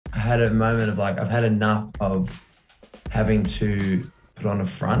had a moment of like, I've had enough of having to put on a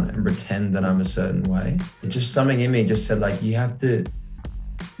front and pretend that I'm a certain way. Just something in me just said like, you have to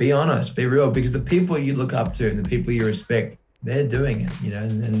be honest, be real, because the people you look up to and the people you respect, they're doing it, you know,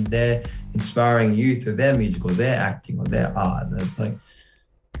 and they're inspiring you through their music or their acting or their art. And it's like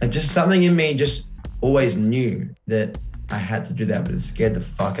just something in me just always knew that I had to do that, but it scared the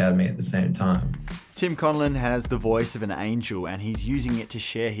fuck out of me at the same time. Tim Conlon has the voice of an angel, and he's using it to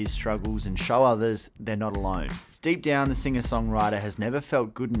share his struggles and show others they're not alone. Deep down, the singer-songwriter has never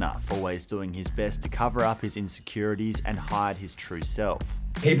felt good enough, always doing his best to cover up his insecurities and hide his true self.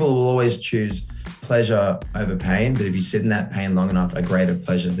 People will always choose pleasure over pain, but if you sit in that pain long enough, a greater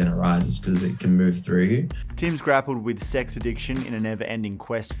pleasure then arises because it can move through you. Tim's grappled with sex addiction in a never-ending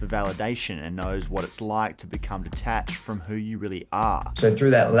quest for validation and knows what it's like to become detached from who you really are. So through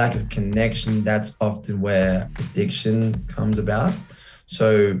that lack of connection, that's often where addiction comes about.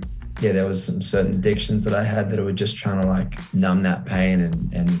 So yeah, there was some certain addictions that I had that were just trying to like numb that pain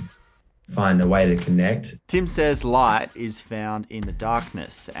and find a way to connect. Tim says light is found in the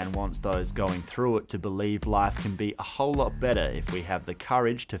darkness and wants those going through it to believe life can be a whole lot better if we have the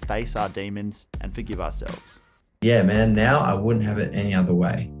courage to face our demons and forgive ourselves. Yeah, man, now I wouldn't have it any other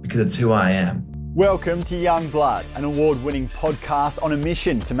way because it's who I am. Welcome to Young Blood, an award-winning podcast on a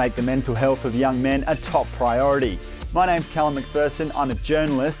mission to make the mental health of young men a top priority. My name's Callum McPherson, I'm a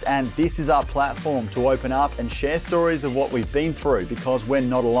journalist, and this is our platform to open up and share stories of what we've been through because we're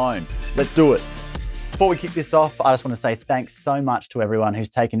not alone. Let's do it. Before we kick this off, I just want to say thanks so much to everyone who's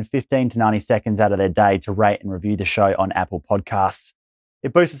taken 15 to 90 seconds out of their day to rate and review the show on Apple Podcasts.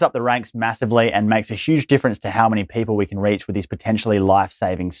 It boosts us up the ranks massively and makes a huge difference to how many people we can reach with these potentially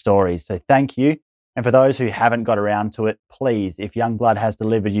life-saving stories. So thank you. And for those who haven't got around to it, please, if Young Blood has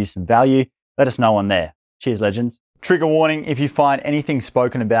delivered you some value, let us know on there. Cheers, legends. Trigger warning, if you find anything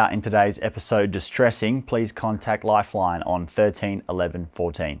spoken about in today's episode distressing, please contact Lifeline on 13 11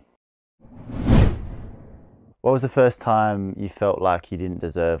 14. What was the first time you felt like you didn't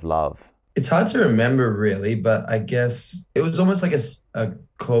deserve love? It's hard to remember really, but I guess it was almost like a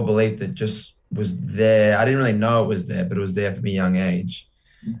core belief that just was there. I didn't really know it was there, but it was there from a young age.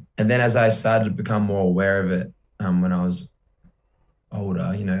 And then as I started to become more aware of it, when I was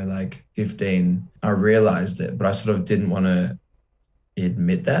older, you know, like 15, I realized it, but I sort of didn't want to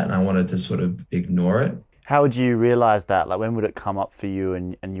admit that, and I wanted to sort of ignore it. How would you realize that? Like, when would it come up for you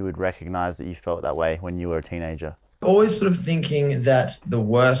and you would recognize that you felt that way when you were a teenager? Always sort of thinking that the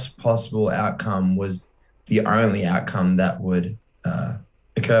worst possible outcome was the only outcome that would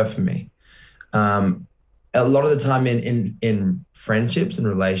occur for me. A lot of the time in friendships and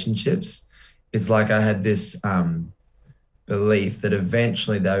relationships, it's like I had this belief that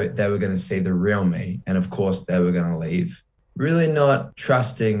eventually they were going to see the real me, and of course they were going to leave. Really not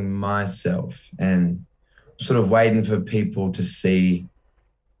trusting myself and sort of waiting for people to see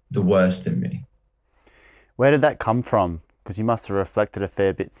the worst in me. Where did that come from? Because you must have reflected a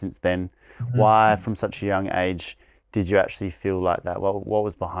fair bit since then. Mm-hmm. Why, from such a young age, did you actually feel like that? What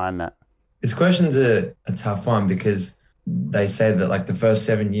was behind that? This question's a tough one because they say that like the first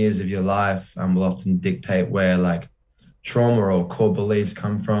 7 years of your life will often dictate where like trauma or core beliefs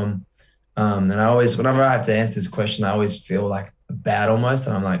come from. And I always, whenever I have to answer this question, I always feel like bad almost,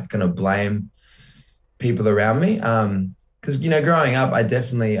 and I'm like going to blame people around me. Because, you know, growing up, I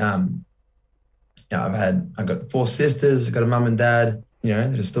definitely, I've got 4 sisters, I've got a mum and dad, you know,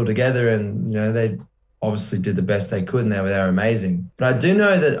 that are still together, and, you know, they obviously did the best they could and they were amazing. But I do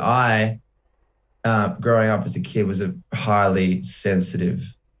know that I, growing up as a kid, was a highly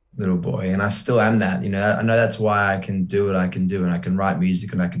sensitive little boy, and I still am that. You know, I know that's why I can do what I can do, and I can write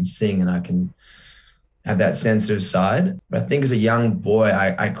music and I can sing and I can have that sensitive side. But I think as a young boy,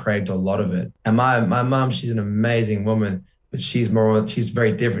 I craved a lot of it. And my mom, she's an amazing woman, but she's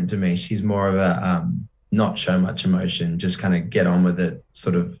very different to me. She's more of a not show much emotion, just kind of get on with it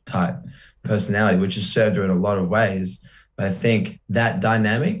sort of type personality, which has served her in a lot of ways. But I think that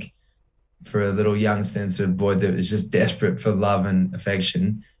dynamic for a little young sensitive boy that is just desperate for love and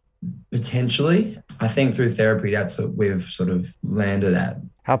affection, potentially, I think through therapy, that's what we've sort of landed at.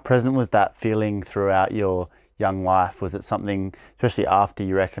 How present was that feeling throughout your young life? Was it something, especially after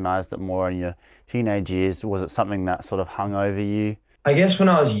you recognized it more in your teenage years, was it something that sort of hung over you? I guess when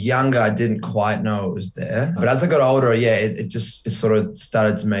I was younger, I didn't quite know it was there. But as I got older, yeah, it sort of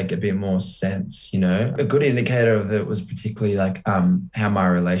started to make a bit more sense, you know. A good indicator of it was particularly like how my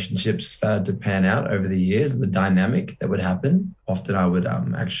relationships started to pan out over the years and the dynamic that would happen. Often I would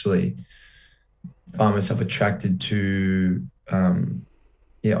actually find myself attracted to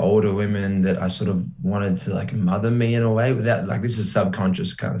yeah, older women that I sort of wanted to like mother me in a way without like this is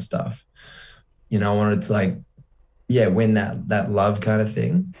subconscious kind of stuff. I wanted to like, yeah, win that love kind of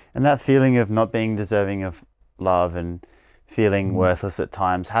thing. And that feeling of not being deserving of love and feeling Mm. worthless at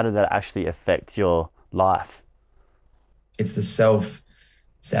times, how did that actually affect your life? It's the self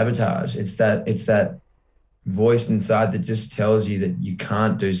sabotage. It's that voice inside that just tells you that you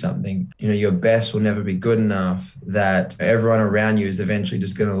can't do something. Your best will never be good enough, that everyone around you is eventually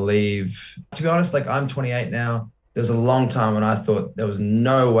just going to leave. To be honest, like I'm 28 now. There was a long time when I thought there was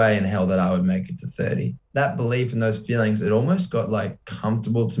no way in hell that I would make it to 30. That belief and those feelings, it almost got like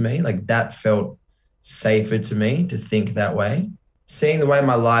comfortable to me. Like that felt safer to me to think that way. Seeing the way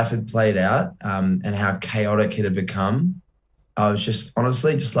my life had played out and how chaotic it had become, I was just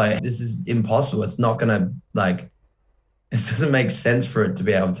honestly just like, this is impossible. It's not gonna like, it doesn't make sense for it to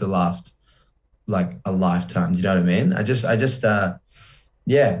be able to last like a lifetime. Do you know what I mean?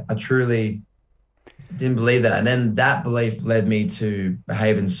 Yeah, I truly didn't believe that. And then that belief led me to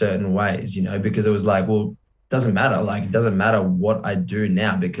behave in certain ways, because it was like, well, it doesn't matter. Like, it doesn't matter what I do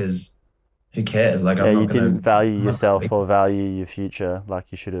now because who cares? Like, Yeah, I'm you not didn't gonna, value I'm not gonna yourself or value your future like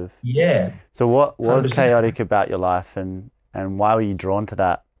you should have. yeah, So what was 100%. chaotic about your life, and why were you drawn to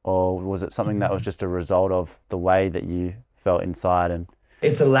that? Or was it something that was just a result of the way that you felt inside? And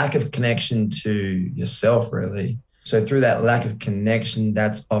It's a lack of connection to yourself, really. So through that lack of connection,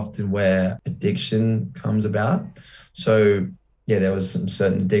 that's often where addiction comes about. So yeah, there was some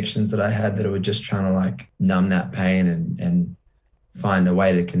certain addictions that I had that were just trying to like numb that pain and find a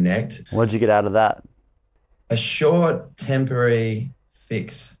way to connect. what did you get out of that? A short temporary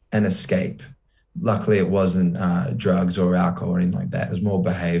fix and escape. Luckily, it wasn't drugs or alcohol or anything like that. It was more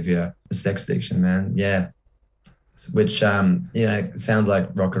behavior, sex addiction, man. Yeah, which sounds like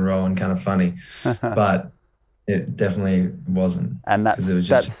rock and roll and kind of funny, but it definitely wasn't And because that's it was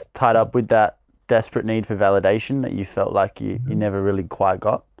that's just tied up with that desperate need for validation that you felt like you never really quite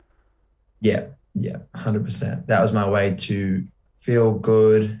got. yeah, yeah, 100%. That was my way to feel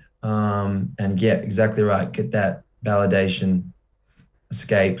good, and get exactly right, get that validation,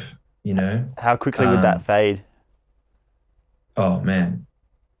 escape. How quickly would that Um, fade? oh man,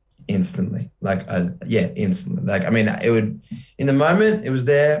 instantly. Like, yeah, instantly. Like, I mean, it would in the moment it was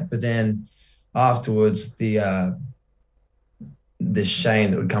there, but then afterwards the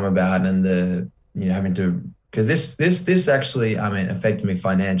shame that would come about and the having to because this actually I mean affected me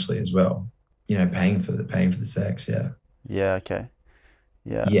financially as well. Paying for the sex. Yeah. Yeah, okay.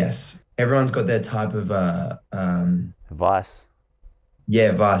 Yeah. Yes. Everyone's got their type of Vice.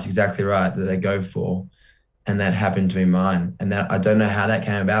 yeah, vice, exactly right, that they go for. And that happened to be mine. And that I don't know how that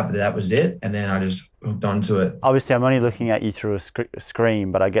came about, but that was it. And then I just hooked onto it. Obviously, I'm only looking at you through a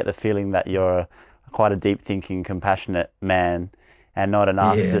screen, but I get the feeling that you're quite a deep thinking, compassionate man and not a Yeah.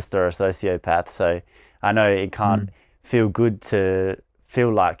 narcissist or a sociopath. So I know it can't Mm. feel good to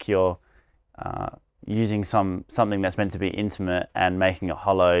feel like you're using something that's meant to be intimate and making it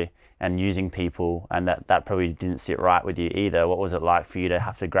hollow and using people, and that probably didn't sit right with you either. What was it like for you to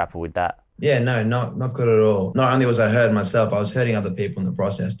have to grapple with that? Yeah, no, not good at all. Not only was I hurting myself, I was hurting other people in the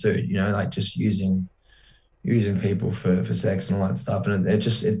process too, like just using people for sex and all that stuff. And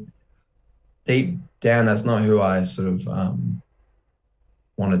it deep down, that's not who I sort of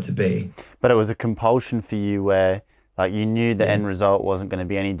wanted to be. But it was a compulsion for you where like you knew the Yeah. end result wasn't going to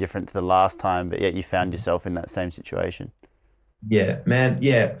be any different to the last time, but yet you found yourself in that same situation. Yeah, man.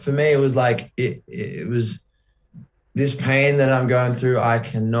 Yeah. For me, it was like, it was this pain that I'm going through. I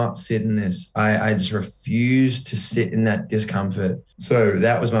cannot sit in this. I just refuse to sit in that discomfort. So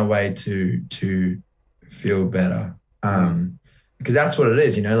that was my way to feel better. Because that's what it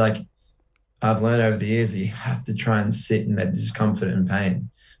is, like I've learned over the years that you have to try and sit in that discomfort and pain,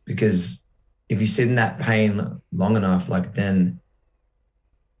 because if you sit in that pain long enough, like then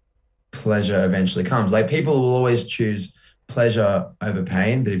pleasure eventually comes. Like people will always choose pleasure over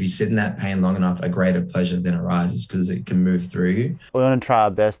pain, but if you sit in that pain long enough, a greater pleasure then arises because it can move through you. We want to try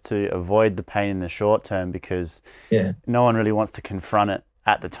our best to avoid the pain in the short term because Yeah. no one really wants to confront it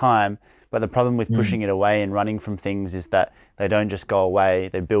at the time. But the problem with Mm. pushing it away and running from things is that they don't just go away,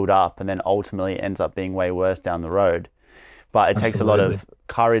 they build up, and then ultimately it ends up being way worse down the road. But it takes a lot of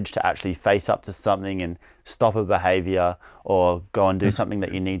courage to actually face up to something and stop a behavior or go and do something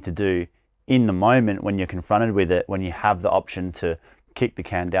that you need to do in the moment when you're confronted with it, when you have the option to kick the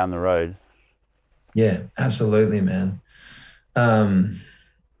can down the road. Yeah, absolutely, man.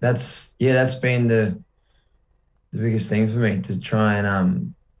 That's been the biggest thing for me, to try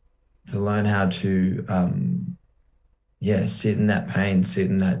and to learn how to sit in that pain, sit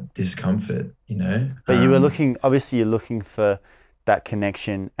in that discomfort. But you were looking, obviously you're looking for that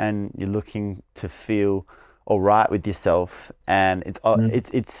connection and you're looking to feel all right with yourself, and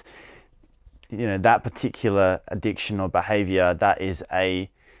it's you know, that particular addiction or behavior, that is a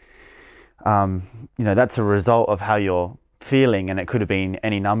you know, that's a result of how you're feeling, and it could have been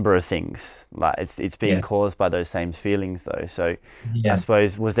any number of things. Like it's being caused by those same feelings though. So I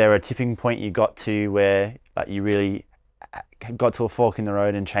suppose, was there a tipping point you got to where like you really got to a fork in the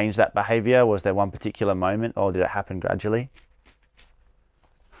road and changed that behavior? Was there one particular moment, or did it happen gradually?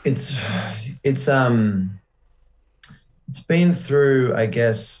 It's been through, I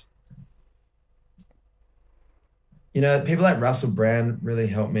guess, you know, people like Russell Brand really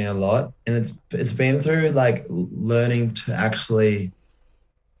helped me a lot. And it's been through like learning to actually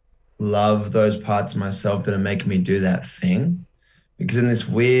love those parts of myself that are making me do that thing. Because in this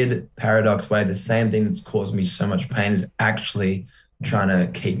weird paradox way, the same thing that's caused me so much pain is actually trying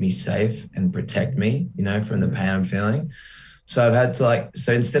to keep me safe and protect me, you know, from the pain I'm feeling. So I've had to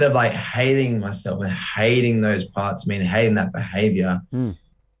so instead of like hating myself and hating those parts of me and hating that behavior,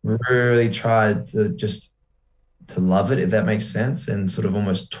 really tried to love it, if that makes sense, and sort of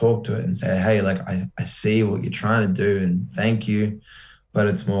almost talk to it and say, hey, like, I see what you're trying to do and thank you. But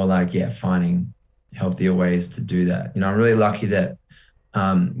it's more like, finding healthier ways to do that. You know, I'm really lucky that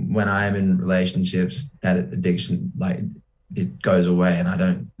when I am in relationships, that addiction, like, it goes away and I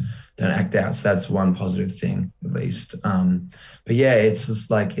don't act out. So that's one positive thing, at least. But yeah, it's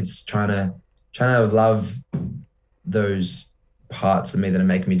just like, it's trying to love those parts of me that are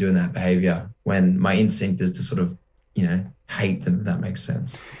making me doing that behavior when my instinct is to sort of, you know, hate them, if that makes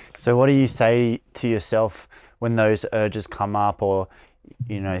sense. So what do you say to yourself when those urges come up, or,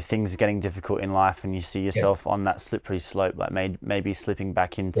 you know, things are getting difficult in life and you see yourself on that slippery slope, like maybe slipping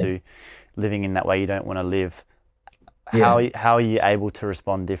back into living in that way you don't want to live? How are you able to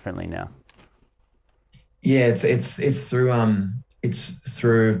respond differently now? Yeah, it's through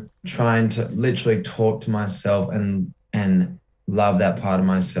trying to literally talk to myself and love that part of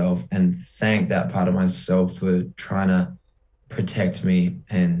myself and thank that part of myself for trying to protect me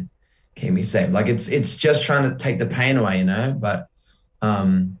and keep me safe. Like it's just trying to take the pain away, you know, but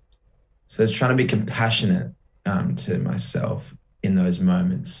so it's trying to be compassionate to myself in those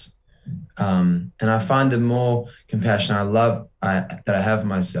moments. And I find the more compassion that I have for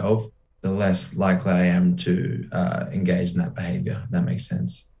myself, the less likely I am to engage in that behavior, if that makes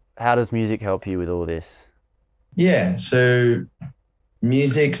sense. How does music help you with all this? Yeah, so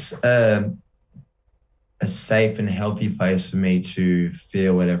music's a safe and healthy place for me to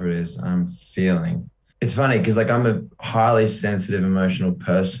feel whatever it is I'm feeling. It's funny because like I'm a highly sensitive, emotional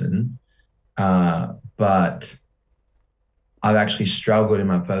person, but I've actually struggled in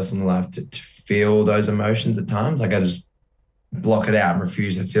my personal life to feel those emotions at times. Like I just block it out and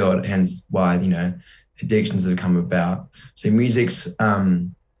refuse to feel it, hence why, you know, addictions have come about. So music's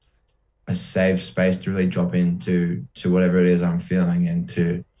a safe space to really drop into whatever it is I'm feeling and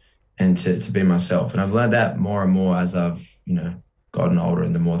to be myself. And I've learned that more and more as I've, you know, gotten older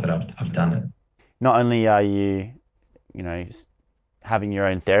and the more that I've done it. Not only are you, you know, having your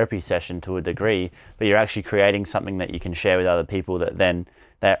own therapy session to a degree, but you're actually creating something that you can share with other people that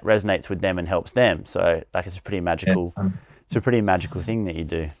resonates with them and helps them. So like it's a pretty magical thing that you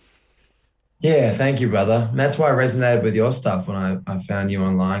do. Yeah, thank you, brother. And that's why I resonated with your stuff when I found you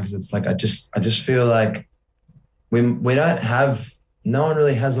online, because it's like I just feel like we don't have, no one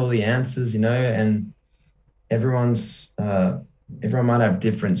really has all the answers, you know, and everyone might have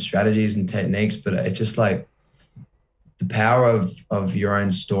different strategies and techniques, but it's just like the power of your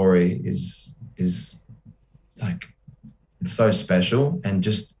own story is like, it's so special. And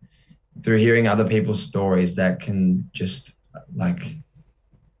just through hearing other people's stories, that can just like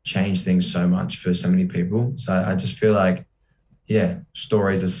change things so much for so many people. So I just feel like, yeah,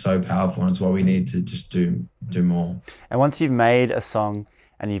 stories are so powerful, and it's what we need to just do more. And once you've made a song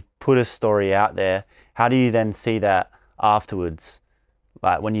and you've put a story out there, how do you then see that afterwards?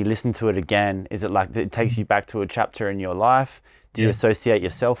 Like when you listen to it again, is it like it takes you back to a chapter in your life? Do you associate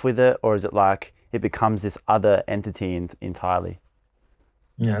yourself with it, or is it like it becomes this other entity entirely?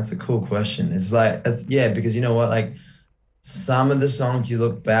 Yeah, that's a cool question. It's like, because you know what, like some of the songs you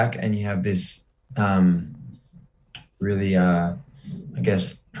look back and you have this really, I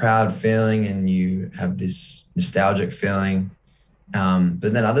guess, proud feeling, and you have this nostalgic feeling.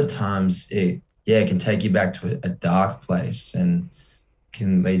 But then other times it can take you back to a dark place and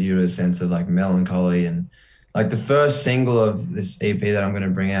can lead you to a sense of like melancholy. And like the first single of this EP that I'm going to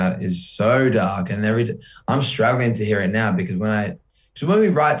bring out is so dark, and I'm struggling to hear it now, because when we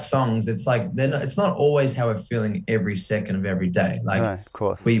write songs, it's like it's not always how we're feeling every second of every day. Like, no, of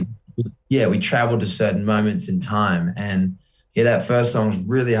course, we travel to certain moments in time, and yeah, that first song's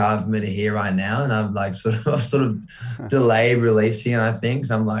really hard for me to hear right now, and I'm like I've sort of delayed releasing it. I think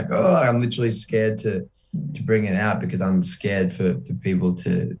 'cause I'm like, oh, I'm literally scared to bring it out because I'm scared for people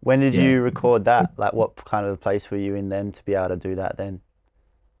to, When did yeah, you record that? Like, what kind of place were you in then to be able to do that then?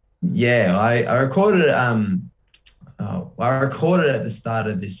 yeah. I recorded it. I recorded it at the start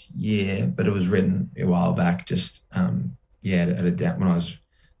of this year, but it was written a while back. Just yeah, at a down when I was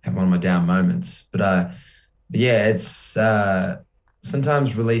having one of my down moments. But yeah, it's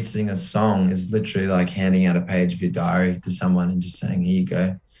sometimes releasing a song is literally like handing out a page of your diary to someone and just saying, "Here you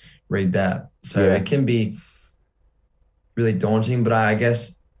go, read that." So Yeah. it can be really daunting, but I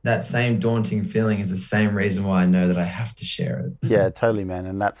guess that same daunting feeling is the same reason why I know that I have to share it. Yeah, totally, man.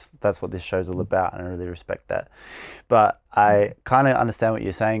 And that's what this show's all about, and I really respect that. But I kind of understand what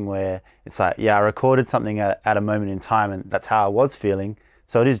you're saying, where it's like, yeah, I recorded something at a moment in time, and that's how I was feeling.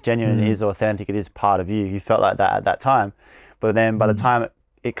 So it is genuine, it Mm, is authentic, it is part of you. You felt like that at that time. But then by the mm. time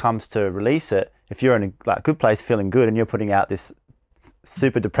it comes to release it, if you're in a like good place, feeling good, and you're putting out this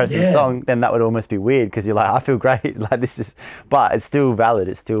super depressive Yeah, song, then that would almost be weird because you're like, I feel great, like this is, but it's still valid.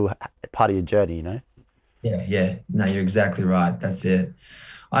 It's still part of your journey, you know? yeah, yeah. No, you're exactly right. That's it.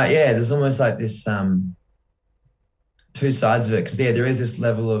 Yeah, there's almost like this two sides of it because yeah, there is this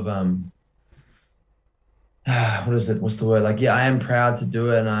level of what is it? What's the word? Like, yeah, I am proud to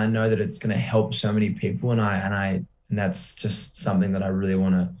do it, and I know that it's going to help so many people, and that's just something that I really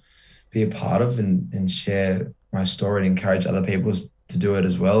want to be a part of and share my story and encourage other people to do it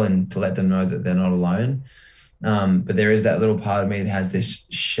as well, and to let them know that they're not alone. But there is that little part of me that has this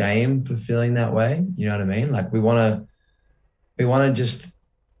shame for feeling that way. You know what I mean? Like we want to just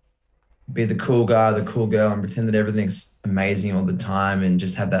be the cool guy, the cool girl, and pretend that everything's amazing all the time, and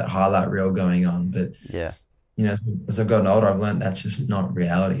just have that highlight reel going on. But Yeah. you know, as I've gotten older, I've learned that's just not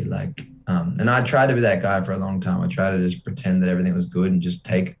reality. Like, and I tried to be that guy for a long time. I tried to just pretend that everything was good and just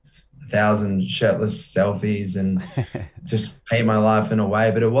take 1,000 shirtless selfies and just paint my life in a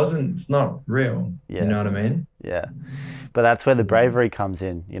way, but it's not real. You Yeah. know what I mean? Yeah. But that's where the bravery comes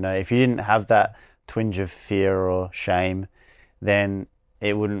in. You know, if you didn't have that twinge of fear or shame, then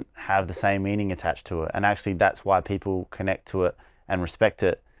it wouldn't have the same meaning attached to it. And actually, that's why people connect to it and respect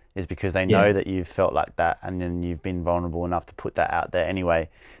it, is because they know Yeah, that you've felt like that and then you've been vulnerable enough to put that out there anyway.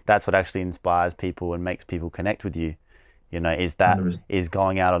 That's what actually inspires people and makes people connect with you, you know, is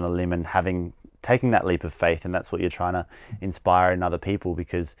going out on a limb and taking that leap of faith. And that's what you're trying to inspire in other people,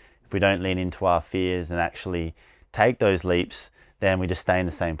 because if we don't lean into our fears and actually take those leaps, then we just stay in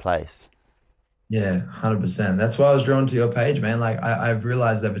the same place. yeah, 100%. That's why I was drawn to your page, man. Like I've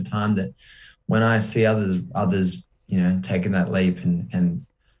realized over time that when I see others, taking that leap and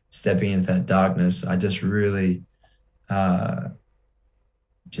stepping into that darkness, I just really uh,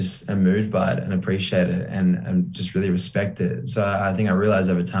 just am moved by it and appreciate it and just really respect it. So I think I realized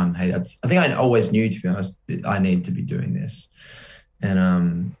over time, hey, I think I always knew, to be honest, that I need to be doing this.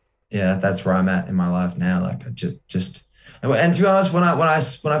 And yeah, that's where I'm at in my life now. Like I just and to be honest, when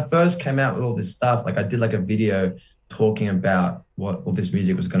I first came out with all this stuff, like I did like a video talking about what all this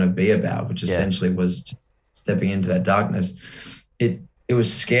music was going to be about, which Yeah. essentially was stepping into that darkness. It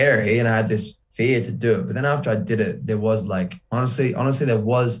was scary, and I had this fear to do it. But then after I did it, there was like honestly, there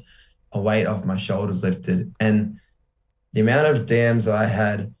was a weight off my shoulders lifted, and the amount of DMs that I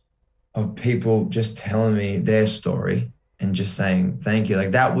had of people just telling me their story and just saying thank you,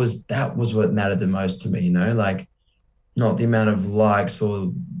 like that was what mattered the most to me. Like not the amount of likes or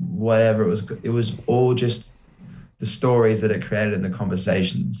whatever. It was all just the stories that it created in the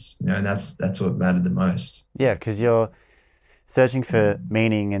conversations. And that's what mattered the most. Yeah, because you're searching for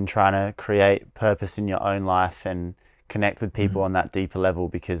meaning and trying to create purpose in your own life and connect with people Mhm. on that deeper level,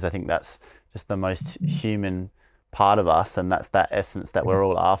 because I think that's just the most human part of us, and that's that essence that we're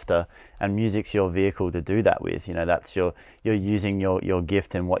all after, and music's your vehicle to do that with. That's you're using your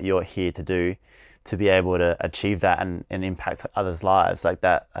gift and what you're here to do to be able to achieve that and impact others' lives like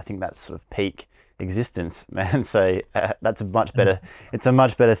that. I think that's sort of peak existence, man. So that's it's a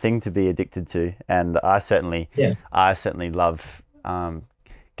much better thing to be addicted to. And Yeah. I certainly love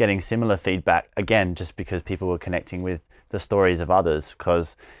getting similar feedback, again, just because people were connecting with the stories of others,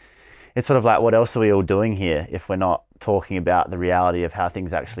 because it's sort of like, what else are we all doing here if we're not talking about the reality of how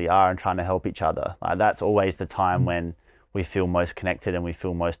things actually are and trying to help each other? Like, that's always the time when we feel most connected and we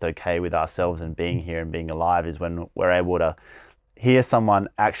feel most okay with ourselves and being here and being alive, is when we're able to hear someone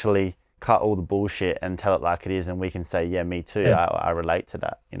actually cut all the bullshit and tell it like it is, and we can say, yeah, me too, Yeah. I relate to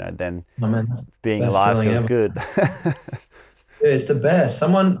that. Then Oh, man, that's the being best alive feeling feels ever. good. Yeah, it's the best.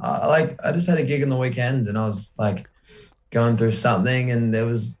 Someone like I just had a gig in the weekend, and I was like going through something, and there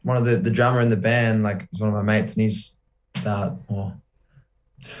was one of the drummer in the band, like, was one of my mates, and about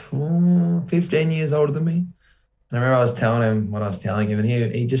 15 years older than me. And I remember I was telling him what I was telling him, and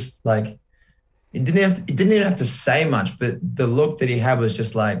he just like, he didn't even have to say much, but the look that he had was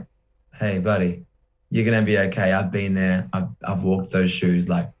just like, hey, buddy, you're gonna be okay. I've been there. I've walked those shoes.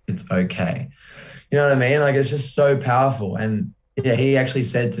 Like, it's okay. You know what I mean? Like, it's just so powerful. And yeah, he actually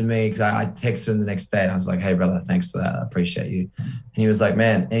said to me, because I texted him the next day and I was like, hey, brother, thanks for that. I appreciate you. And he was like,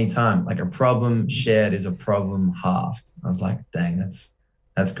 man, anytime. Like, a problem shared is a problem halved. I was like, dang,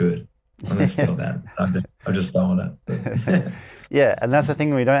 that's good. I'm gonna steal that. So I'm just throwing it. Yeah, and that's the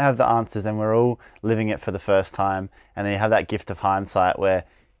thing, we don't have the answers and we're all living it for the first time, and then you have that gift of hindsight where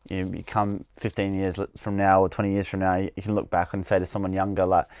you come 15 years from now or 20 years from now, you can look back and say to someone younger,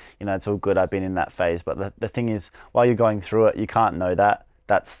 like, it's all good, I've been in that phase. But the thing is, while you're going through it, you can't know that.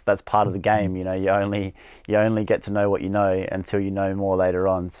 That's part of the game. You only get to know what you know until you know more later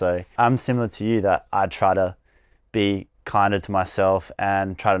on. So I'm similar to you, that I try to be kinder to myself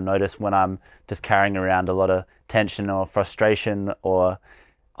and try to notice when I'm just carrying around a lot of tension or frustration, or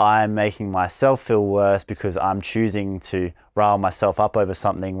I'm making myself feel worse because I'm choosing to rile myself up over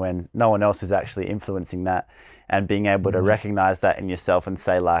something when no one else is actually influencing that, and being able to recognize that in yourself and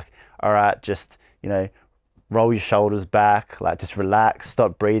say, like, all right, just, roll your shoulders back, like, just relax,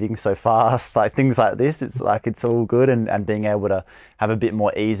 stop breathing so fast, like things like this. It's like, it's all good, and being able to have a bit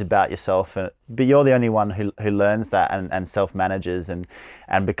more ease about yourself. But you're the only one who learns that and self-manages and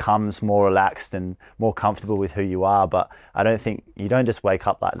becomes more relaxed and more comfortable with who you are. But I don't think, you don't just wake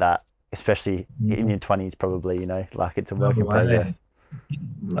up like that, especially in your 20s probably, like, it's a work in progress.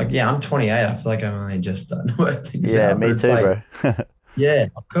 Like, yeah, I'm 28. I feel like I'm only just starting to work things out. Yeah, me too, like, bro. Yeah,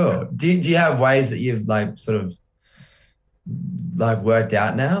 cool. Do you have ways that you've like sort of like worked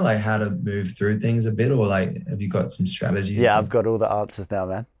out now, like how to move through things a bit, or like have you got some strategies? Yeah, I've got all the answers now,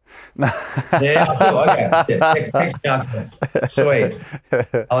 man. Yeah, cool. Okay. Shit. Text me after. Sweet.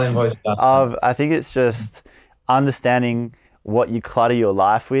 I'll invoice you after. I think it's just understanding what you clutter your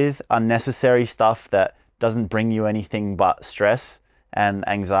life with, unnecessary stuff that doesn't bring you anything but stress and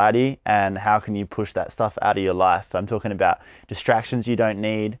anxiety, and how can you push that stuff out of your life. I'm talking about distractions you don't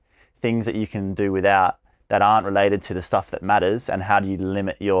need, things that you can do without that aren't related to the stuff that matters, and how do you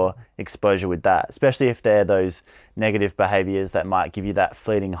limit your exposure with that, especially if they're those negative behaviors that might give you that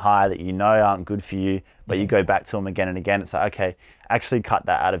fleeting high that aren't good for you, but you go back to them again and again. It's like, okay, actually cut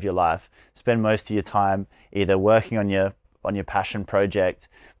that out of your life. Spend most of your time either working on your passion project,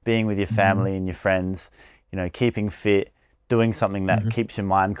 being with your family and your friends, keeping fit, doing something that keeps your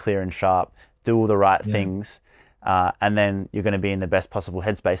mind clear and sharp, do all the right things, and then you're going to be in the best possible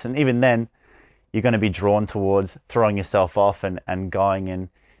headspace. And even then, you're going to be drawn towards throwing yourself off and going and,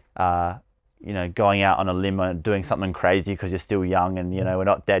 going out on a limb and doing something crazy because you're still young and, we're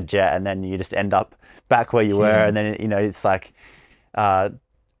not dead yet. And then you just end up back where you were. And then, it's like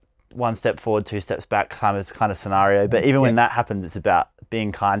one step forward, two steps back kind of scenario. But even when that happens, it's about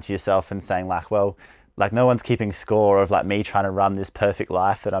being kind to yourself and saying, like, well, like, no one's keeping score of like me trying to run this perfect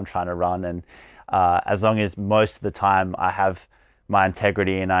life that I'm trying to run. And as long as most of the time I have my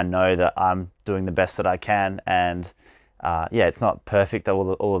integrity and I know that I'm doing the best that I can, and it's not perfect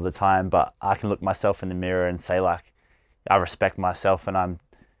all of the time, but I can look myself in the mirror and say, like, I respect myself and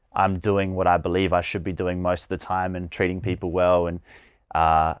I'm doing what I believe I should be doing most of the time and treating people well. And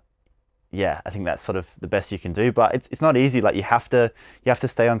I think that's sort of the best you can do, but it's not easy. Like, you have to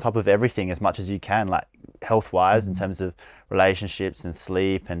stay on top of everything as much as you can, like health wise, in terms of relationships and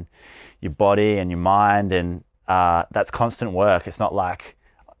sleep and your body and your mind. And that's constant work. It's not like,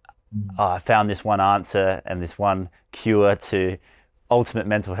 I found this one answer and this one cure to ultimate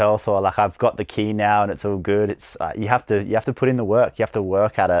mental health, or like, I've got the key now and it's all good. It's you have to put in the work. You have to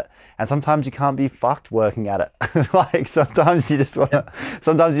work at it, and sometimes you can't be fucked working at it. Like, sometimes you just want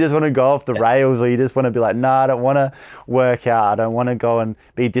to go off the rails, or you just want to be like, nah, I don't want to work out. I don't want to go and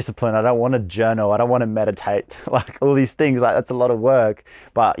be disciplined. I don't want to journal. I don't want to meditate. Like, all these things, like, that's a lot of work,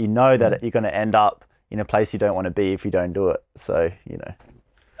 but you know that you're going to end up in a place you don't want to be if you don't do it. So,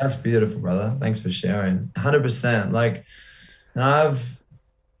 That's beautiful, brother. Thanks for sharing. 100%. Like, and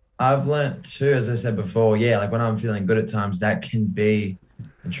I've learnt too, as I said before, like, when I'm feeling good at times, that can be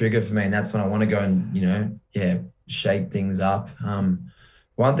a trigger for me. And that's when I want to go and, shake things up.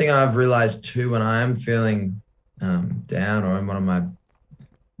 One thing I've realized too, when I am feeling down, or in one of my,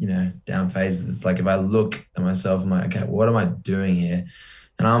 down phases, it's like, if I look at myself, I'm like, okay, what am I doing here?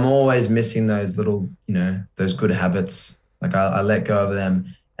 And I'm always missing those little, those good habits. Like, I let go of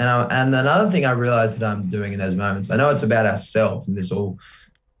them. And another thing I realized that I'm doing in those moments, I know it's about ourselves and this all,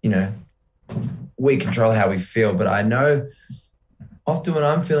 we control how we feel, but I know often when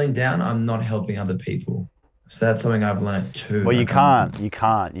I'm feeling down, I'm not helping other people. So that's something I've learned too. Well, you Like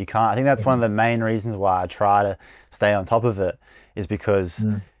can't. I think that's one of the main reasons why I try to stay on top of it, is because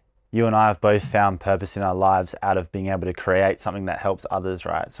Mm, you and I have both found purpose in our lives out of being able to create something that helps others,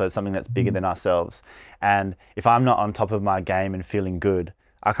 right? So it's something that's bigger than ourselves. And if I'm not on top of my game and feeling good,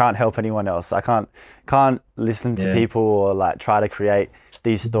 I can't help anyone else. I can't listen to yeah. people or like try to create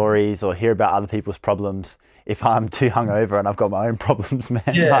these stories or hear about other people's problems if I'm too hungover and I've got my own problems, man.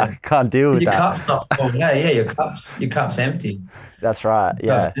 Like, Yeah. I can't deal with Your that. cup's not full. Yeah, yeah, your cup's empty. That's right.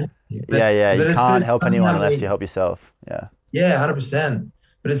 Your cup's Yeah. empty. Yeah. You But it's can't just help funny anyone how unless you many help yourself. Yeah. yeah, 100%.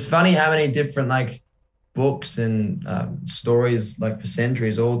 But it's funny how many different like books and stories like for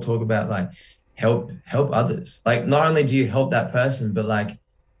centuries all talk about like help others. Like not only do you help that person, but like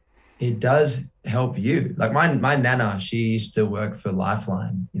it does help you. Like my nana, she used to work for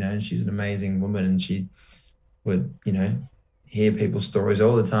Lifeline, and she's an amazing woman, and she would, hear people's stories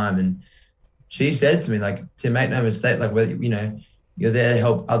all the time. And she said to me, like, to make no mistake, like whether, you're there to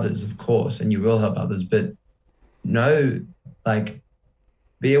help others, of course, and you will help others, but know, like,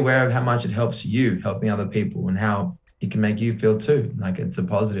 be aware of how much it helps you helping other people and how it can make you feel too. Like it's a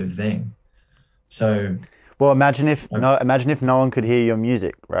positive thing. So, Well, imagine if um, no one could hear your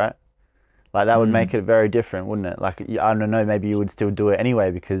music, right? Like that would mm, make it very different, wouldn't it? Like I don't know, maybe you would still do it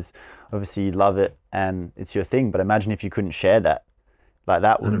anyway because obviously you love it and it's your thing. But imagine if you couldn't share that. Like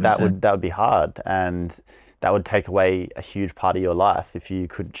that would 100%. that would be hard, and that would take away a huge part of your life if you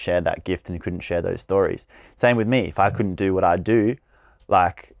couldn't share that gift and you couldn't share those stories. Same with me. If I couldn't do what I do,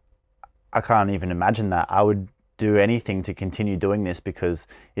 like I can't even imagine that. I would do anything to continue doing this because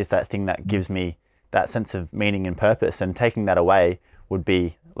it's that thing that gives me that sense of meaning and purpose, and taking that away would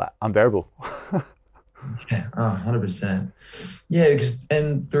be like unbearable. Yeah, 100%. Yeah, because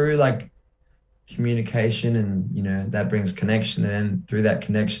and through like communication and that brings connection, and then through that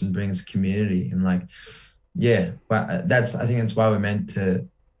connection brings community and like yeah, but I think that's why we're meant to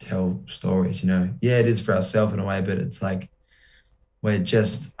tell stories. Yeah, it is for ourselves in a way, but it's like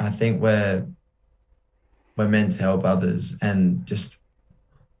I think we're meant to help others, and just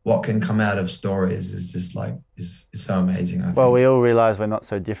what can come out of stories is just like is so amazing, I Well, we think. all realize we're not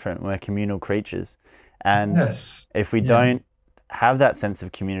so different. We're communal creatures. And Yes. if we Yeah. don't have that sense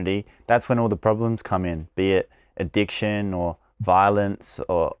of community, that's when all the problems come in, be it addiction or violence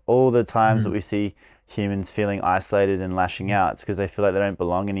or all the times that Mhm. we see humans feeling isolated and lashing out. It's because they feel like they don't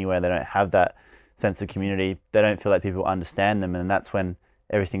belong anywhere. They don't have that sense of community. They don't feel like people understand them. And that's when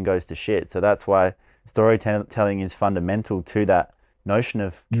everything goes to shit. So that's why storytelling is fundamental to that notion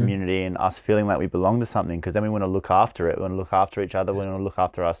of Mhm. community and us feeling like we belong to something, because then we want to look after it. We want to look after each other. We want to look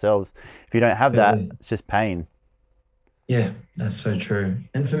after ourselves. If you don't have that, Totally. it's just pain. Yeah, that's so true.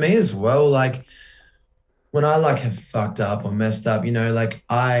 And for me as well, like when I like have fucked up or messed up, like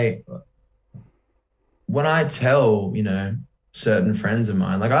when I tell, certain friends of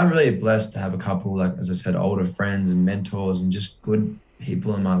mine, like I'm really blessed to have a couple, like as I said, older friends and mentors and just good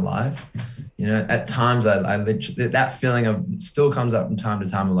people in my life. At times I literally that feeling of it still comes up from time to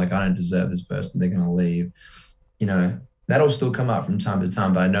time of like I don't deserve this person, they're gonna leave. You know, that'll still come up from time to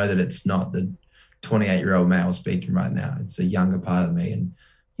time, but I know that it's not the 28-year-old male speaking right now. It's a younger part of me. And,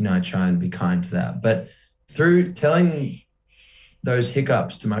 I try and be kind to that. But through telling those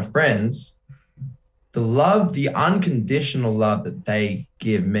hiccups to my friends, the unconditional love that they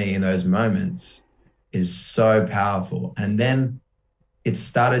give me in those moments is so powerful. And then it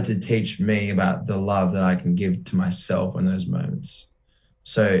started to teach me about the love that I can give to myself in those moments.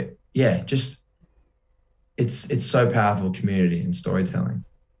 So yeah, just it's so powerful, community and storytelling.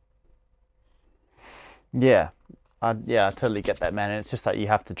 Yeah, I totally get that, man. And it's just like you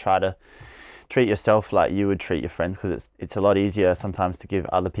have to try to treat yourself like you would treat your friends, because it's a lot easier sometimes to give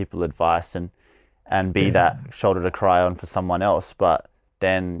other people advice and be Yeah. that shoulder to cry on for someone else, but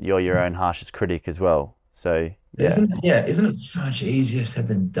then you're your own harshest critic as well. So yeah. Isn't it so much easier said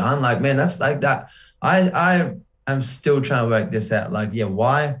than done? Like, man, that's like that. I am still trying to work this out. Like, yeah,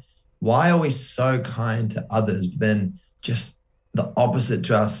 why are we so kind to others, but then just the opposite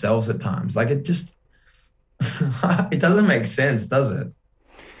to ourselves at times? Like it just it doesn't make sense, does it?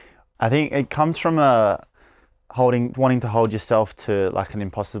 I think it comes from wanting to hold yourself to like an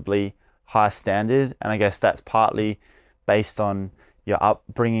impossibly high standard, and I guess that's partly based on your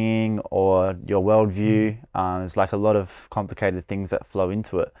upbringing or your worldview. There's like a lot of complicated things that flow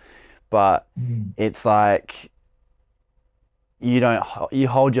into it, but Mm. it's like you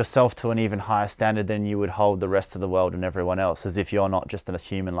hold yourself to an even higher standard than you would hold the rest of the world and everyone else, as if you're not just a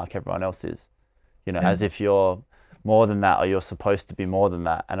human like everyone else is. Yeah. As if you're more than that, or you're supposed to be more than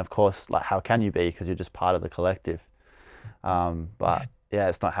that. And of course, like, how can you be? Because you're just part of the collective. But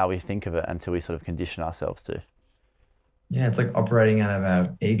it's not how we think of it until we sort of condition ourselves to. Yeah, it's like operating out of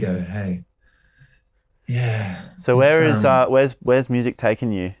our ego. Hey, yeah, So it's where's music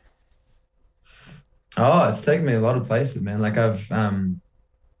taking you? oh, it's taken me a lot of places, man. Like I've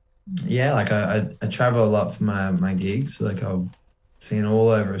yeah, like I travel a lot for my gigs. So like I've seen all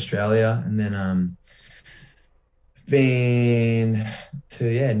over Australia, and then been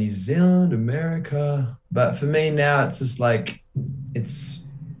to New Zealand, America. But for me now, it's just like it's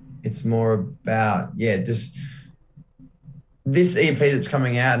it's more about just this EP that's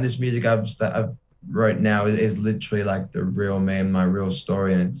coming out and this music I've wrote now is literally like the real me and my real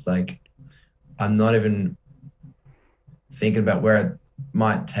story, and it's like I'm not even thinking about where it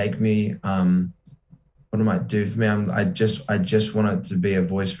might take me, what it might do for me. I just want it to be a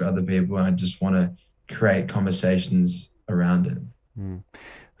voice for other people, and I just want to create conversations around it. Mm.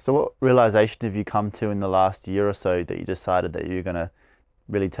 So what realization have you come to in the last year or so that you decided that you're going to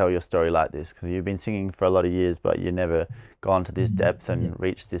really tell your story like this? Because you've been singing for a lot of years, but you never gone to this depth and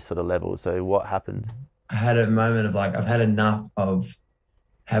reached this sort of level. So what happened? I had a moment of like I've had enough of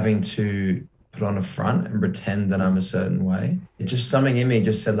having to put on a front and pretend that I'm a certain way. It just something in me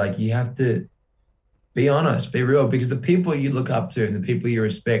just said like you have to be honest, be real, because the people you look up to and the people you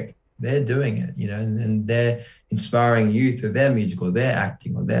respect, they're doing it, and they're inspiring you through their music or their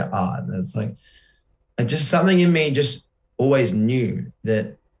acting or their art. And it's like, and just something in me just always knew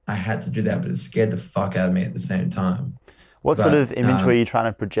that I had to do that, but it scared the fuck out of me at the same time. What sort But of image were you trying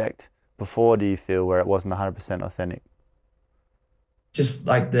to project before, do you feel, where it wasn't 100% authentic? just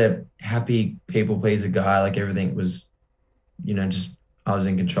like the happy people pleaser guy, like everything was, just I was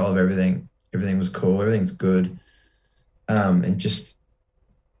in control of everything. Everything was cool. Everything's good. And just,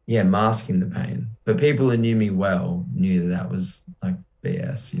 yeah, masking the pain. But people who knew me well knew that that was like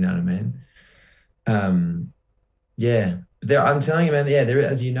BS, you know what I mean? Yeah. But I'm telling you, man, yeah,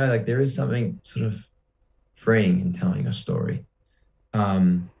 as you know, like there is something sort of freeing in telling a story.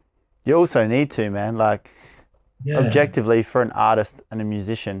 You also need to, man. Like, Yeah. objectively, for an artist and a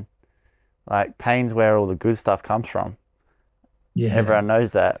musician, like pain's where all the good stuff comes from. Yeah. Everyone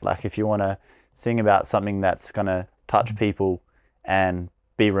knows that. Like, if you want to sing about something that's going to touch people and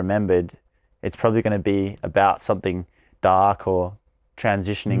be remembered, it's probably going to be about something dark or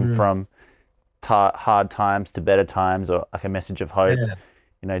transitioning from hard times to better times, or like a message of hope.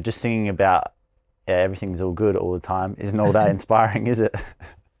 Yeah. Just singing about everything's all good all the time isn't all that inspiring, is it?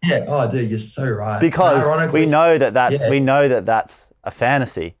 Yeah. Oh, dude, you're so right. Because Ironically, we know that that's yeah. we know that that's a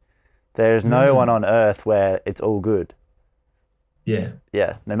fantasy. There's no one on earth where it's all good. Yeah.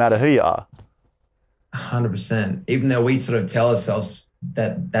 Yeah, no matter who you are. 100%. Even though we sort of tell ourselves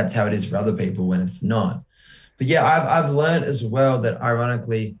that that's how it is for other people when it's not. But yeah, I've learned as well that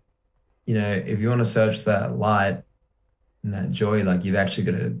ironically, if you want to search that light and that joy, like you've actually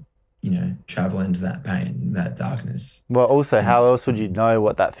got to, travel into that pain, that darkness. Well, also, how It's- else would you know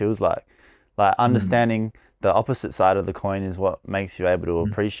what that feels like? Like, understanding the opposite side of the coin is what makes you able to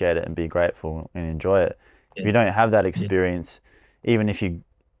appreciate it and be grateful and enjoy it. If you don't have that experience, even if you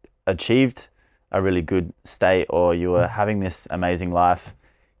achieved a really good state or you were having this amazing life,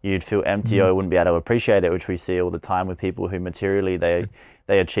 you'd feel empty or wouldn't be able to appreciate it, which we see all the time with people who materially they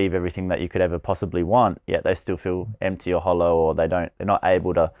achieve everything that you could ever possibly want, yet they still feel empty or hollow, or they're not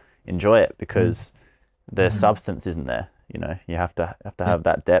able to enjoy it because the substance isn't there. You have to have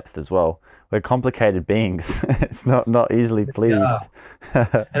that depth as well. We're complicated beings. It's not easily pleased.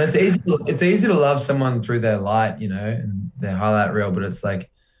 And it's easy to love someone through their light, and their highlight reel, but it's like,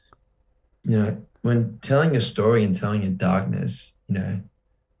 when telling your story and telling your darkness,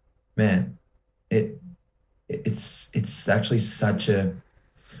 man, it's actually such a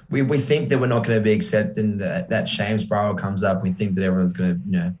we think that we're not going to be accepted, and that shame spiral comes up. We think that everyone's going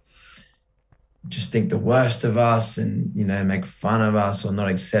to, just think the worst of us and, make fun of us or not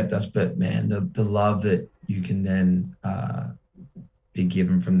accept us. But man, the love that you can then be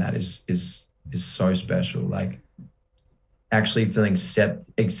given from that is so special. Like actually feeling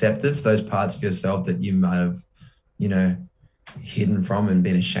accepted for those parts of yourself that you might have, hidden from and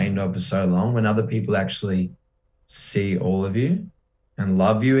been ashamed of for so long. When other people actually see all of you and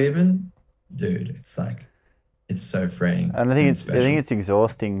love you even, dude, it's like, it's so freeing. And I think special. it's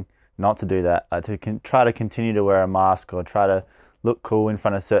exhausting not to do that, like to try to continue to wear a mask or try to look cool in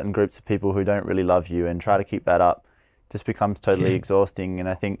front of certain groups of people who don't really love you, and try to keep that up just becomes totally exhausting. And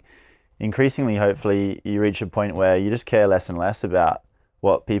I think increasingly, hopefully, you reach a point where you just care less and less about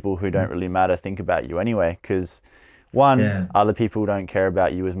what people who don't really matter think about you anyway, because other people don't care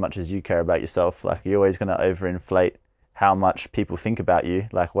about you as much as you care about yourself. Like, you're always going to overinflate how much people think about you,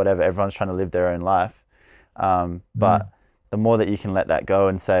 like whatever, everyone's trying to live their own life. But the more that you can let that go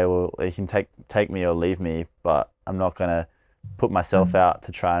and say, well, you can take me or leave me, but I'm not going to put myself out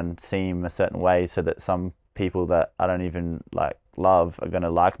to try and seem a certain way so that some people that I don't even like love are going to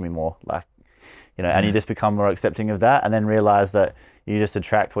like me more. Like, you know, and you just become more accepting of that, and then realize that you just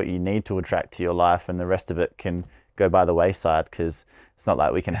attract what you need to attract to your life, and the rest of it can go by the wayside, because it's not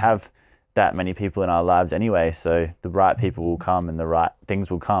like we can have that many people in our lives anyway. So the right people will come and the right things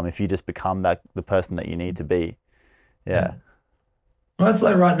will come if you just become the person that you need to be. Yeah. Well, it's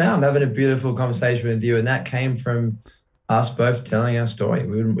like right now I'm having a beautiful conversation with you, and that came from us both telling our story.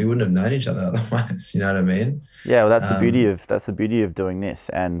 We wouldn't have known each other otherwise. You know what I mean? Yeah. Well, that's the beauty of doing this,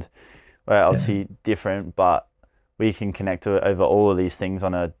 and we're obviously different, but we can connect over all of these things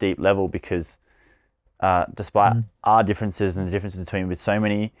on a deep level, because despite our differences and the differences between with so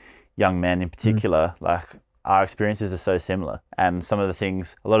many young men in particular, like our experiences are so similar, and a lot of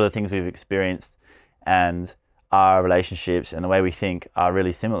the things we've experienced and our relationships and the way we think are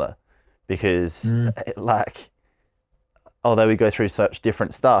really similar, because like, although we go through such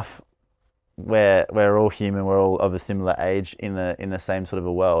different stuff, we're all human, we're all of a similar age in the same sort of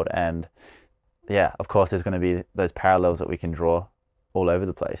a world. And yeah, of course there's going to be those parallels that we can draw all over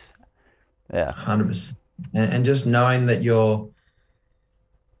the place. Yeah. 100%. And just knowing that you're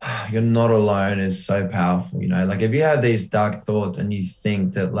not alone is so powerful, you know? Like if you have these dark thoughts and you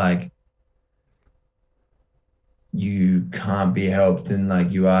think that like you can't be helped and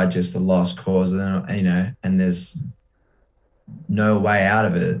like you are just a lost cause, and you know, and there's no way out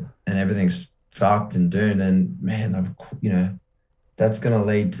of it and everything's fucked and doomed, then man, you know, that's gonna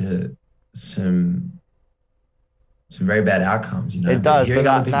lead to some very bad outcomes, you know. It does, but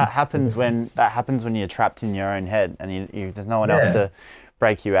that happens when you're trapped in your own head, and there's no one else to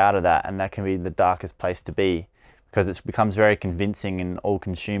break you out of that, and that can be the darkest place to be, because it becomes very convincing and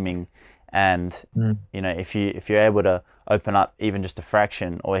all-consuming. And you know, if you're able to open up even just a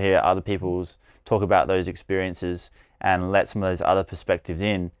fraction, or hear other people's talk about those experiences and let some of those other perspectives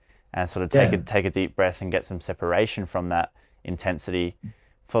in, and sort of take a deep breath and get some separation from that intensity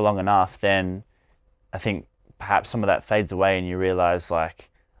for long enough, then I think perhaps some of that fades away and you realize like,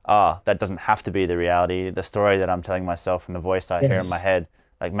 that doesn't have to be the reality. The story that I'm telling myself and the voice I hear in my head,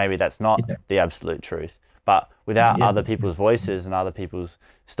 like maybe that's not the absolute truth. But without other people's voices and other people's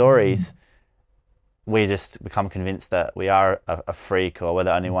stories, we just become convinced that we are a freak, or we're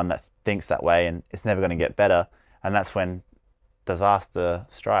the only one that thinks that way, and it's never going to get better. And that's when disaster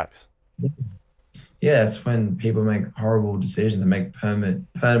strikes. Yeah, it's when people make horrible decisions. They make permanent.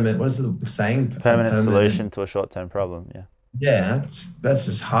 What is the saying? Permanent solution to a short-term problem. Yeah. Yeah, that's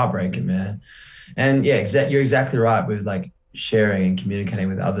just heartbreaking, man. And yeah, you're exactly right with like sharing and communicating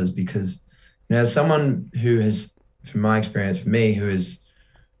with others, because you know, as someone who has, from my experience, for me, who has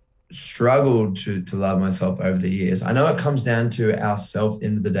struggled to love myself over the years, I know it comes down to ourself at the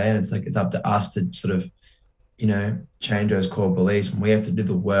end of the day, and it's like it's up to us to sort of, you know, change those core beliefs, and we have to do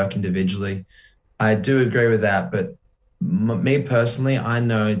the work individually. I do agree with that, but me personally, I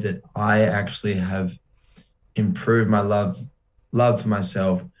know that I actually have improved my love for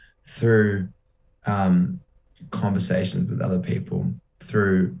myself through conversations with other people,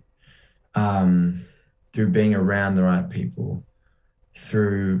 through being around the right people,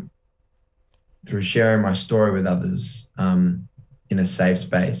 through sharing my story with others in a safe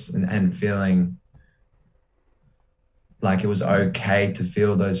space, and feeling like it was okay to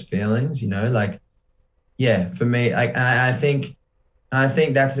feel those feelings, you know, like, yeah, for me, I think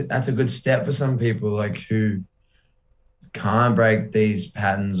that's a good step for some people, like who can't break these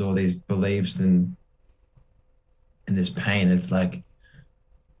patterns or these beliefs and this pain. It's like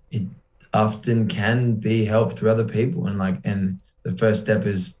it often can be helped through other people, and the first step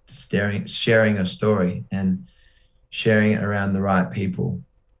is sharing a story and sharing it around the right people,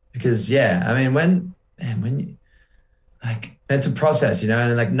 because I mean when you, like, it's a process, you know,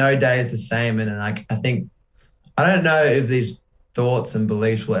 and like no day is the same. And like, I don't know if these thoughts and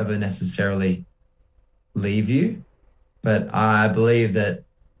beliefs will ever necessarily leave you, but I believe that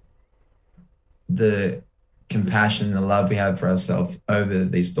the compassion and the love we have for ourselves over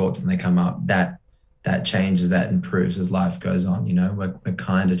these thoughts when they come up, that changes, that improves as life goes on. You know, we're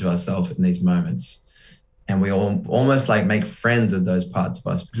kinder to ourselves in these moments, and we all almost like make friends with those parts of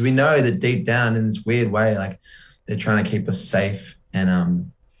us, because we know that deep down in this weird way, like, they're trying to keep us safe.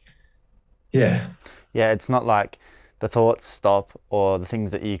 And it's not like the thoughts stop or the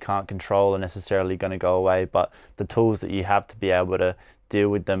things that you can't control are necessarily going to go away, but the tools that you have to be able to deal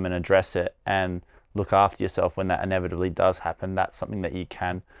with them and address it and look after yourself when that inevitably does happen, that's something that you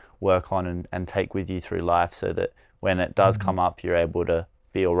can work on and take with you through life, so that when it does come up, you're able to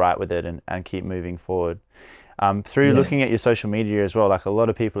be all right with it and keep moving forward. Through looking at your social media as well, like a lot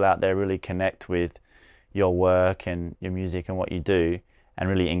of people out there really connect with your work and your music and what you do and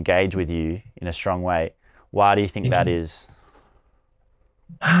really engage with you in a strong way. Why do you think that is?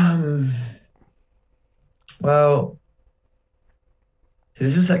 Well, so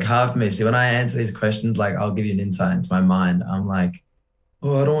this is like hard for me. See, when I answer these questions, like I'll give you an insight into my mind. I'm like,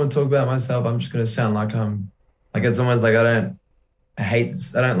 oh, I don't want to talk about myself. I'm just gonna sound like I'm like it's almost like I don't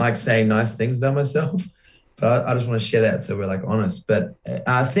like saying nice things about myself, but I just want to share that so we're like honest. But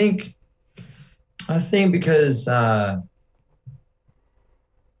I think because like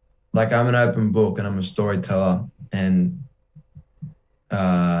I'm an open book and I'm a storyteller and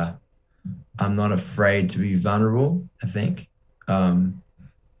I'm not afraid to be vulnerable, I think.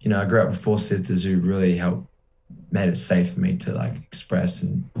 I grew up with four sisters who really made it safe for me to like express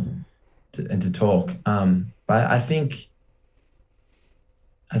and to talk. But I think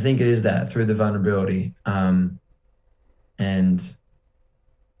it is that through the vulnerability. And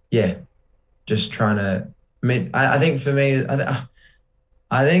yeah, just trying to, I think for me,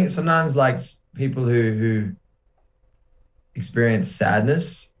 I think sometimes like people who experience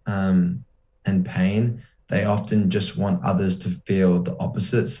sadness, and pain, they often just want others to feel the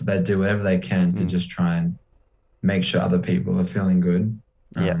opposite. So they do whatever they can to just try and make sure other people are feeling good.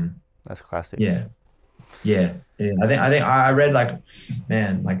 Yeah, that's classic. Yeah. Yeah. Yeah. I think I read like,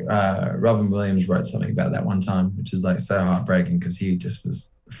 man, like Robin Williams wrote something about that one time, which is like so heartbreaking because he just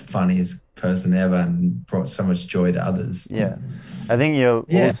was the funniest person ever and brought so much joy to others. Yeah. I think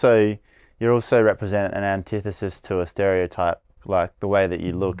you're also represent an antithesis to a stereotype, like the way that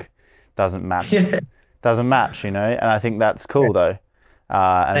you look doesn't match. Yeah. Doesn't match, and I think that's cool though.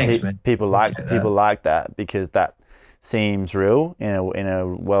 And Thanks, man. people like that because that seems real in a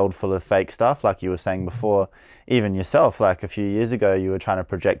world full of fake stuff. Like you were saying before, even yourself, like a few years ago, you were trying to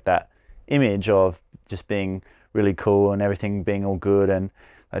project that image of just being really cool and everything being all good and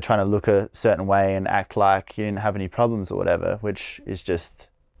trying to look a certain way and act like you didn't have any problems or whatever, which is just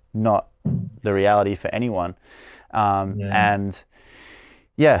not the reality for anyone. And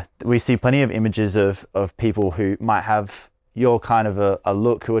yeah, we see plenty of images of people who might have your kind of a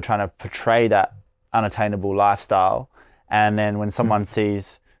look, who are trying to portray that unattainable lifestyle. And then when someone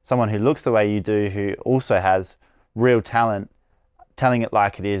sees someone who looks the way you do, who also has real talent, telling it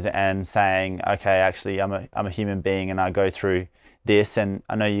like it is and saying, okay, actually I'm a human being and I go through this, and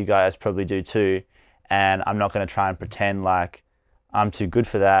I know you guys probably do too, and I'm not going to try and pretend like I'm too good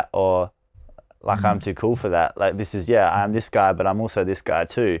for that or like I'm too cool for that. Like this is, I'm this guy, but I'm also this guy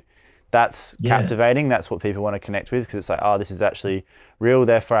too. That's captivating. That's what people want to connect with because it's like, oh, this is actually real.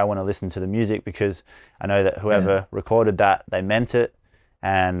 Therefore, I want to listen to the music because I know that whoever recorded that, they meant it.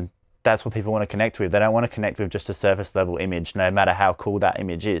 And that's what people want to connect with. They don't want to connect with just a surface level image, no matter how cool that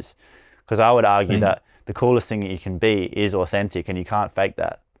image is. Because I would argue that the coolest thing that you can be is authentic and you can't fake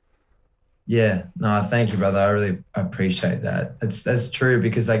that. Yeah, no, thank you, brother. I really appreciate that. That's true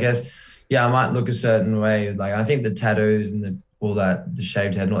because I guess, I might look a certain way. Like I think the tattoos and all that, the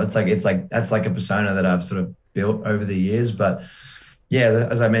shaved head, and all, it's like that's like a persona that I've sort of built over the years. But yeah,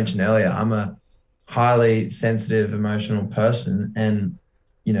 as I mentioned earlier, I'm a highly sensitive, emotional person, and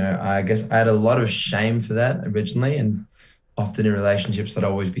I guess I had a lot of shame for that originally, and often in relationships, I'd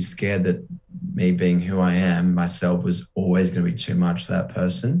always be scared that me being who I am myself was always going to be too much for that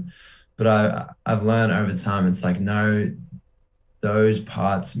person. But I've learned over time, it's like, no, those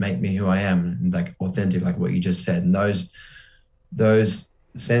parts make me who I am, and like authentic, like what you just said. And those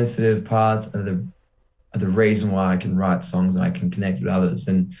sensitive parts are the reason why I can write songs and I can connect with others.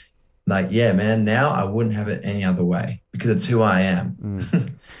 And like, yeah, man, now I wouldn't have it any other way because it's who I am.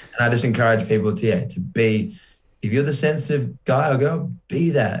 And I just encourage people to be, if you're the sensitive guy or girl,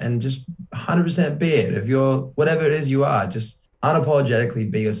 be that and just 100% be it. If you're whatever it is you are, just unapologetically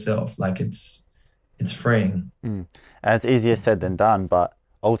be yourself. Like it's freeing. And it's easier said than done, but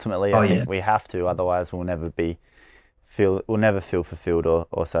ultimately I think we have to, otherwise we'll never feel fulfilled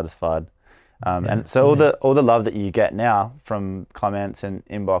or satisfied. And so all the love that you get now from comments and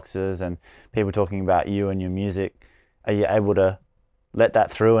inboxes and people talking about you and your music, are you able to let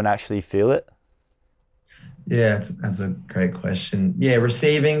that through and actually feel it? Yeah, that's a great question. Yeah,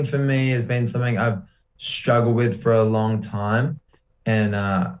 receiving for me has been something I've struggled with for a long time. And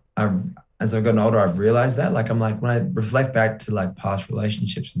as I've gotten older, I've realized that. Like, I'm like, when I reflect back to like past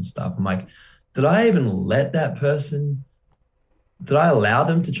relationships and stuff, I'm like, did I even let that person, did I allow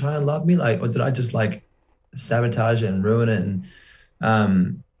them to try and love me? Like, or did I just like sabotage it and ruin it?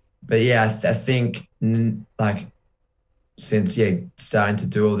 And, but yeah, I think like since, starting to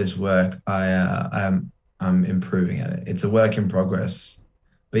do all this work, I'm improving at it. It's a work in progress,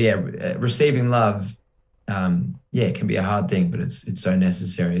 but yeah, receiving love yeah, it can be a hard thing, but it's so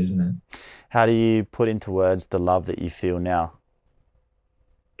necessary, isn't it? How do you put into words the love that you feel now?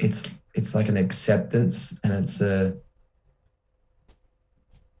 It's like an acceptance, and it's a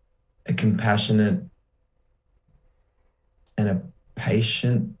compassionate and a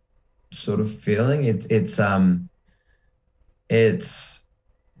patient sort of feeling. It's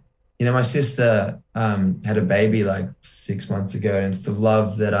my sister had a baby like 6 months ago, and it's the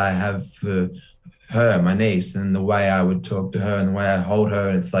love that I have for her, my niece, and the way I would talk to her and the way I hold her.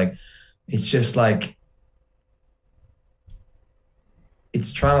 And it's just like,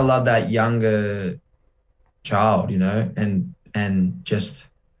 it's trying to love that younger child, and just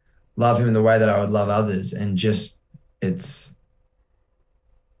love him in the way that I would love others. And just, it's,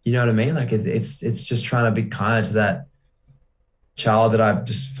 you know what I mean? Like it's just trying to be kind to that child that I've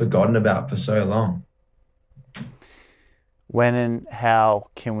just forgotten about for so long. When and how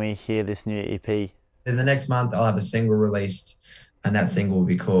can we hear this new EP? In the next month, I'll have a single released, and that single will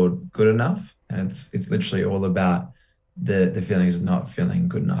be called Good Enough. And it's literally all about the feelings of not feeling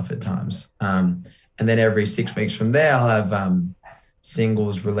good enough at times. And then every 6 weeks from there, I'll have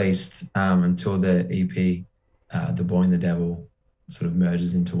singles released until the EP, The Boy and the Devil, sort of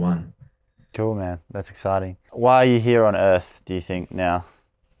merges into one. Cool, man. That's exciting. Why are you here on Earth, do you think, now?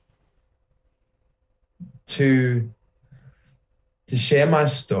 To share my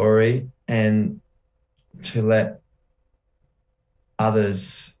story and to let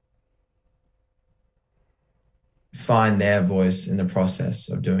others find their voice in the process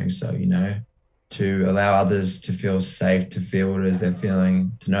of doing so, to allow others to feel safe, to feel what it is they're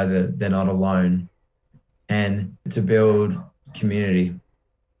feeling, to know that they're not alone, and to build community.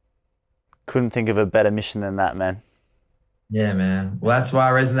 Couldn't think of a better mission than that, man. Yeah, man. Well, that's why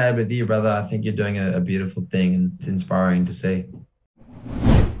I resonated with you, brother. I think you're doing a beautiful thing, and it's inspiring to see.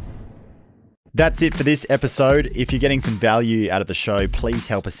 That's it for this episode. If you're getting some value out of the show, please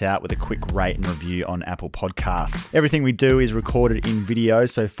help us out with a quick rate and review on Apple Podcasts. Everything we do is recorded in video,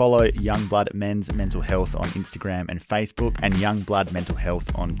 so follow Youngblood Men's Mental Health on Instagram and Facebook, and Youngblood Mental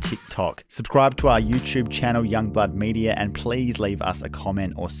Health on TikTok. Subscribe to our YouTube channel, Youngblood Media, and please leave us a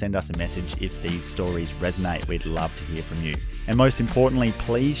comment or send us a message if these stories resonate. We'd love to hear from you. And most importantly,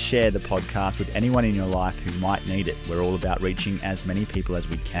 please share the podcast with anyone in your life who might need it. We're all about reaching as many people as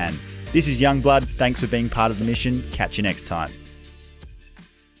we can. This is Youngblood. Thanks for being part of the mission. Catch you next time.